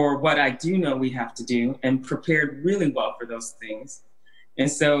for what I do know we have to do, and prepared really well for those things.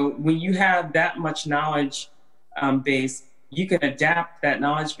 And so when you have that much knowledge base, you can adapt that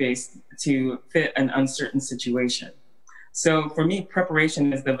knowledge base to fit an uncertain situation. So for me,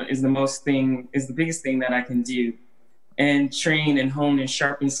 preparation is the biggest thing that I can do, and train and hone and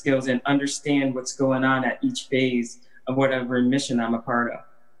sharpen skills and understand what's going on at each phase of whatever mission I'm a part of.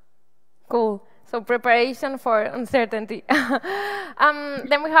 Cool. So preparation for uncertainty.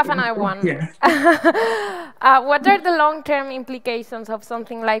 Then we have another one. Yeah. What are the long-term implications of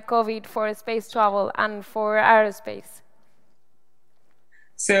something like COVID for space travel and for aerospace?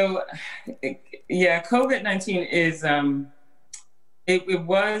 So, yeah, COVID-19 is, it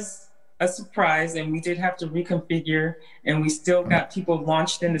was a surprise, and we did have to reconfigure, and we still got people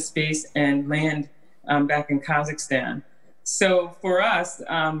launched into space and land back in Kazakhstan. So for us,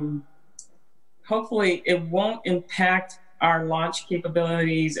 hopefully it won't impact our launch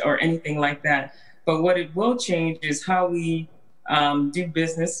capabilities or anything like that. But what it will change is how we do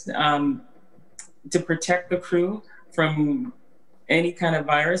business to protect the crew from any kind of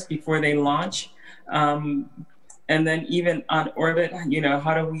virus before they launch. And then even on orbit,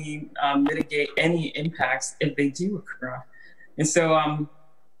 how do we mitigate any impacts if they do occur? And so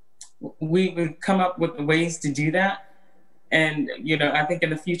we've come up with ways to do that. And, I think in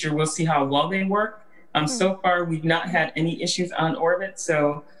the future, we'll see how well they work. So far, we've not had any issues on orbit.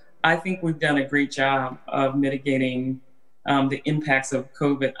 So I think we've done a great job of mitigating the impacts of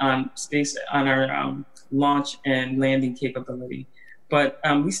COVID on space, on our launch and landing capability. But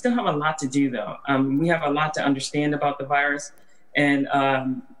we still have a lot to do, though. We have a lot to understand about the virus. And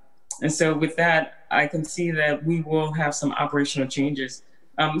so with that, I can see that we will have some operational changes,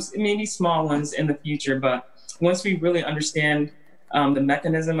 maybe small ones in the future. But once we really understand the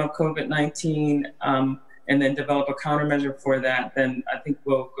mechanism of COVID-19 and then develop a countermeasure for that, then I think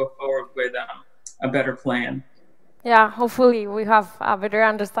we'll go forward with a better plan. Yeah, hopefully we have a better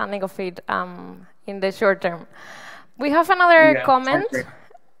understanding of it in the short term. We have another comment.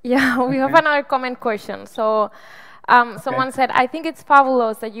 Yeah, we have another comment question. So someone said, I think it's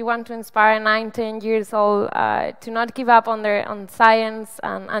fabulous that you want to inspire 9, 10 years old to not give up on science,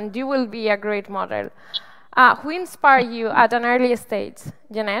 and you will be a great model. Who inspired you at an early stage,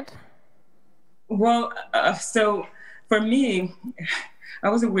 Jeanette? Well, so for me, I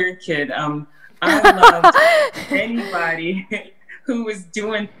was a weird kid. I loved anybody who was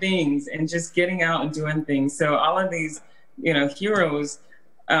doing things and just getting out and doing things. So all of these, heroes.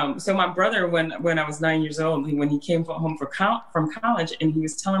 So my brother, when I was 9 years old, when he came home from college, and he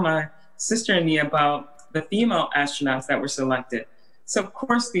was telling my sister and me about the female astronauts that were selected. So of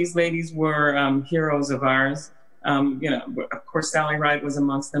course these ladies were heroes of ours. Of course Sally Ride was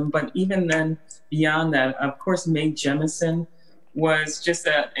amongst them, but even then, beyond that, of course Mae Jemison was just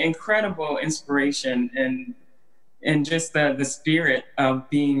an incredible inspiration, and just the spirit of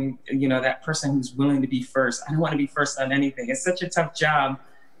being, that person who's willing to be first. I don't want to be first on anything. It's such a tough job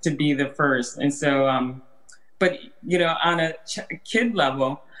to be the first. And so, but, on a kid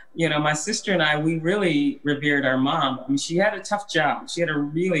level, my sister and I, we really revered our mom. I mean, she had a tough job. She had a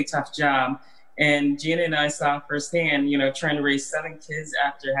really tough job. And Janet and I saw firsthand, trying to raise 7 kids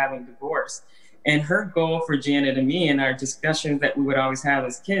after having divorced. And her goal for Janet and me, and our discussions that we would always have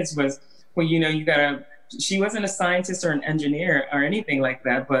as kids, was, well, she wasn't a scientist or an engineer or anything like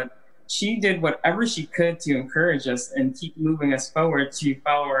that, but she did whatever she could to encourage us and keep moving us forward to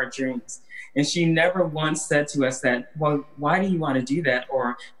follow our dreams. And she never once said to us that, well, why do you want to do that?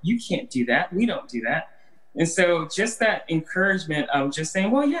 Or you can't do that. We don't do that. And so just that encouragement of just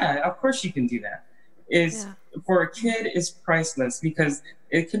saying, well, yeah, of course you can do that, for a kid, is priceless, because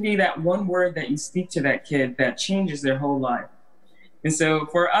it could be that one word that you speak to that kid that changes their whole life. And so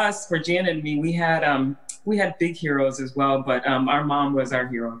for us, for Janet and me, we had big heroes as well, but our mom was our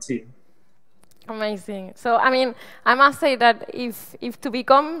hero too. Amazing. So, I mean, I must say that if to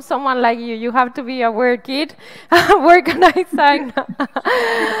become someone like you, you have to be a work kid, work organizing.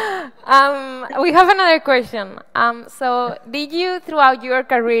 We have another question. So, did you, throughout your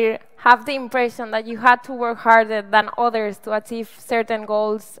career, have the impression that you had to work harder than others to achieve certain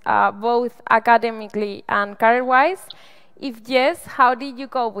goals, both academically and career-wise? If yes, how did you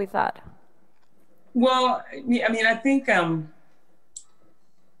cope with that? Well, I mean, I think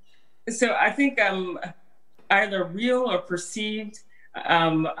either real or perceived,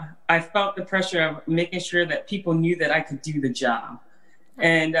 I felt the pressure of making sure that people knew that I could do the job.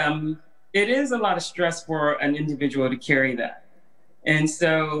 And it is a lot of stress for an individual to carry that. And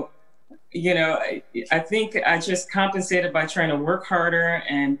so, I think I just compensated by trying to work harder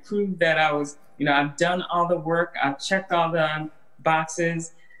and prove that I was, I've done all the work, I've checked all the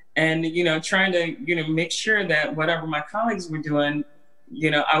boxes, and, trying to, make sure that whatever my colleagues were doing,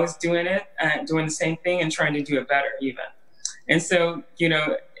 I was doing it, doing the same thing and trying to do it better even. And so,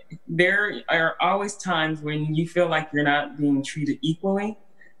 there are always times when you feel like you're not being treated equally,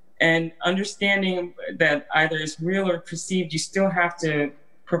 and understanding that either it's real or perceived, you still have to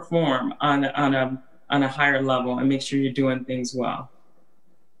perform on a higher level and make sure you're doing things well.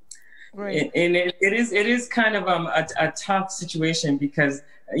 Right. And it is kind of a tough situation, because,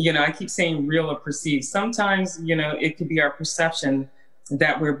 I keep saying real or perceived. Sometimes, it could be our perception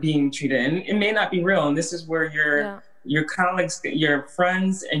that we're being treated, and it may not be real. And this is where your colleagues, your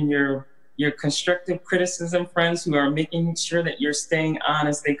friends, and your constructive criticism friends who are making sure that you're staying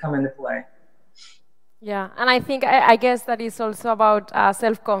honest, they come into play. Yeah, and I think I guess that is also about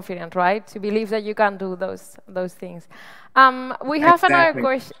self-confidence, right? To believe that you can do those things. We have another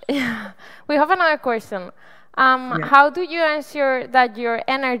question. We have another question. How do you ensure that your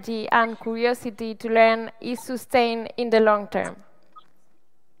energy and curiosity to learn is sustained in the long term?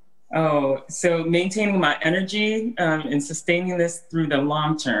 Oh, so maintaining my energy and sustaining this through the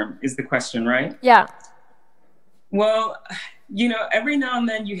long term is the question, right? Yeah. Well, every now and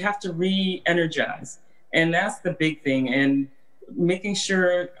then you have to re-energize. And that's the big thing. And making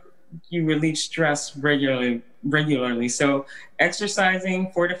sure you relieve stress regularly. So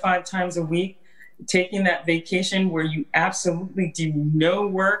exercising 4 to 5 times a week, taking that vacation where you absolutely do no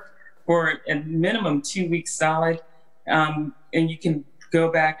work for a minimum 2 weeks solid, and you can go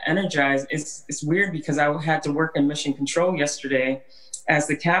back energized. It's weird, because I had to work in mission control yesterday as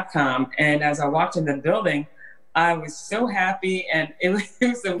the Capcom, and as I walked in the building, I was so happy, and it was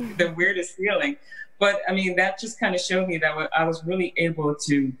the weirdest feeling. But I mean, that just kind of showed me that I was really able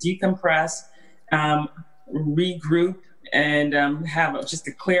to decompress, regroup, and have just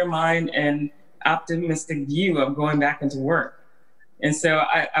a clear mind and optimistic view of going back into work. And so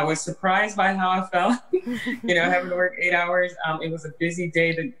I was surprised by how I felt, having to work 8 hours. It was a busy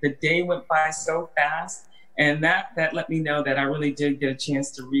day. The day went by so fast. And that let me know that I really did get a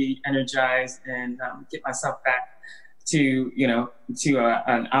chance to re-energize and get myself back to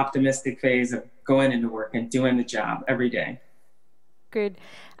an optimistic phase of going into work and doing the job every day. Good.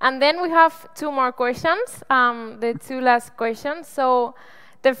 And then we have 2 more questions, the 2 last questions. So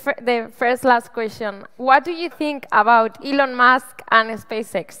the last question, what do you think about Elon Musk and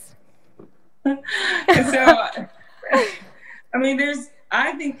SpaceX? And so, I mean,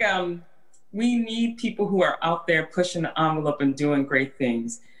 I think we need people who are out there pushing the envelope and doing great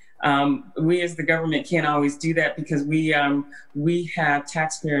things. We as the government can't always do that because we have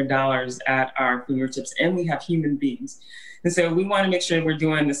taxpayer dollars at our fingertips, and we have human beings. And so we want to make sure we're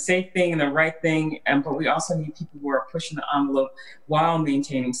doing the safe thing and the right thing, but we also need people who are pushing the envelope while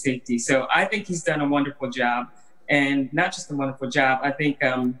maintaining safety. So I think he's done a wonderful job, and not just a wonderful job. I think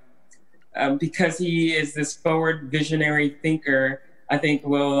because he is this forward visionary thinker, I think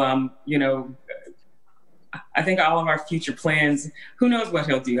we'll, you know, I think all of our future plans, who knows what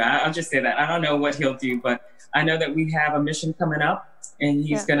he'll do? I'll just say that. I don't know what he'll do, but I know that we have a mission coming up, and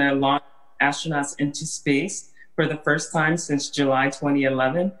he's going to launch astronauts into space for the first time since July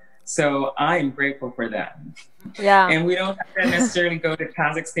 2011. So I am grateful for that. Yeah. And we don't have to necessarily go to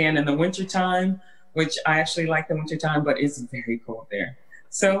Kazakhstan in the wintertime, which I actually like the wintertime, but it's very cold there.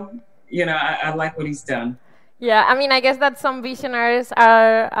 So, you know, I like what he's done. Yeah, I mean, I guess that some visionaries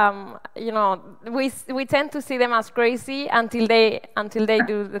are, you know, we tend to see them as crazy until they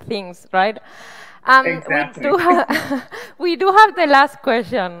do the things, right? Exactly. We do have the last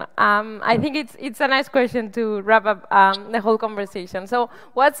question. I think it's a nice question to wrap up the whole conversation. So,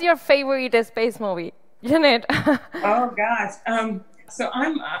 what's your favorite space movie, Jeanette? Oh gosh, so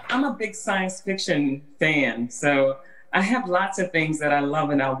I'm a big science fiction fan. So I have lots of things that I love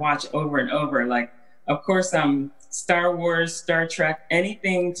and I watch over and over. Like, of course, Star Wars, Star Trek,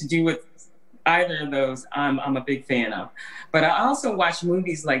 anything to do with either of those, I'm a big fan of. But I also watch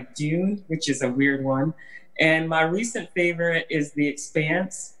movies like Dune, which is a weird one. And my recent favorite is The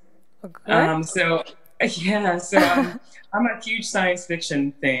Expanse. Okay. So I'm a huge science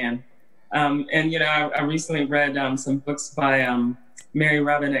fiction fan. And, you know, I recently read some books by Mary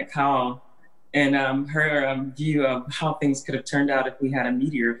Robinette Kowal, and her view of how things could have turned out if we had a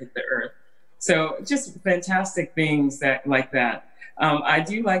meteor hit the Earth. So just fantastic things like that. I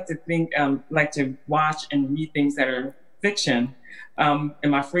do like to watch and read things that are fiction in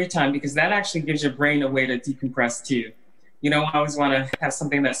my free time, because that actually gives your brain a way to decompress too. You know, I always want to have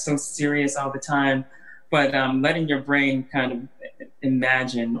something that's so serious all the time, but letting your brain kind of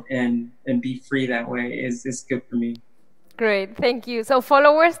imagine and be free that way is good for me. Great, thank you. So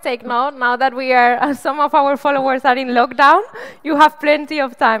followers, take note. Now that we are, some of our followers are in lockdown, you have plenty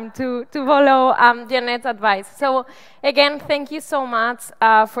of time to follow Jeanette's advice. So again, thank you so much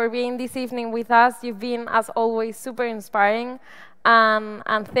for being this evening with us. You've been, as always, super inspiring.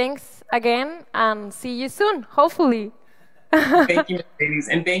 And thanks again, and see you soon, hopefully. Thank you, ladies,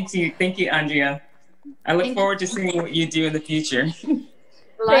 and thank you, Andreea. I look forward to seeing what you do in the future.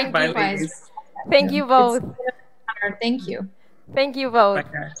 Bye, ladies. Thank you both. Thank you. Thank you both.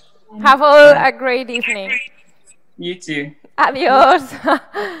 Bye, have all a great evening. You too. Adios.